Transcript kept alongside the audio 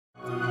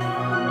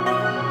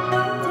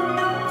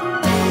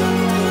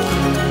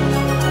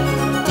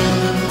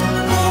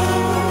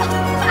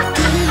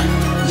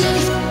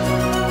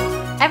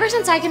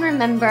since I can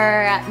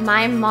remember,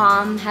 my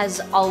mom has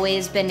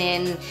always been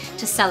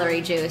into celery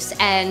juice,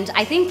 and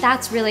I think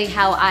that's really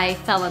how I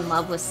fell in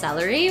love with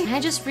celery. I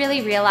just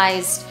really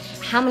realized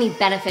how many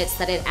benefits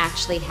that it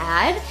actually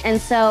had. And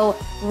so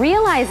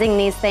realizing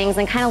these things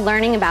and kind of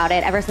learning about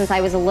it ever since I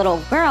was a little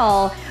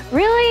girl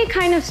really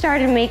kind of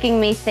started making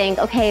me think,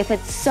 okay, if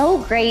it's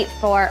so great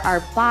for our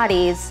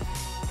bodies,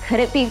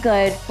 could it be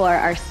good for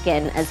our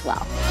skin as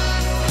well?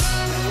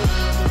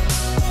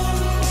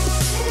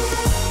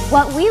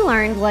 What we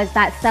learned was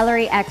that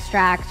celery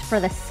extract for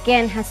the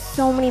skin has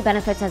so many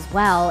benefits as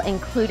well,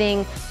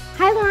 including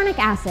hyaluronic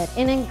acid,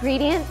 an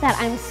ingredient that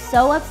I'm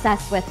so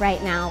obsessed with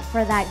right now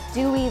for that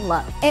dewy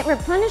look. It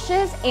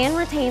replenishes and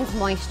retains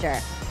moisture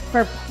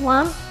for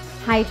plump,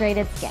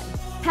 hydrated skin.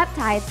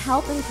 Peptides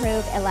help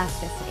improve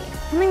elasticity.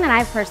 Something that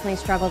I've personally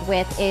struggled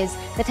with is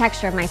the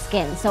texture of my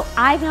skin, so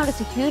I've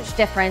noticed a huge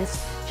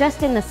difference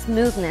just in the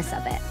smoothness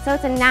of it. So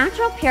it's a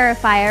natural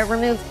purifier,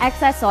 removes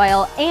excess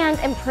oil, and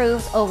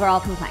improves overall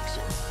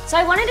complexion. So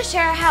I wanted to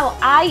share how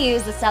I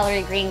use the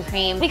celery green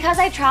cream. Because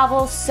I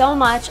travel so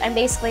much, I'm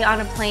basically on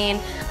a plane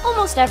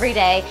almost every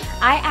day,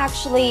 I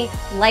actually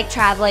like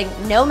traveling,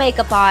 no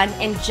makeup on,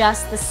 and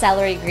just the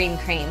celery green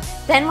cream.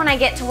 Then when I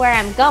get to where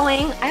I'm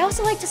going, I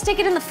also like to stick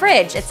it in the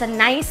fridge. It's a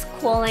nice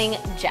cooling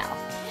gel.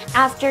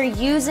 After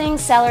using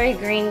celery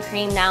green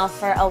cream now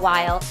for a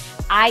while,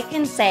 I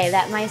can say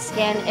that my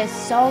skin is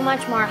so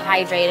much more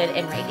hydrated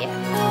and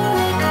radiant.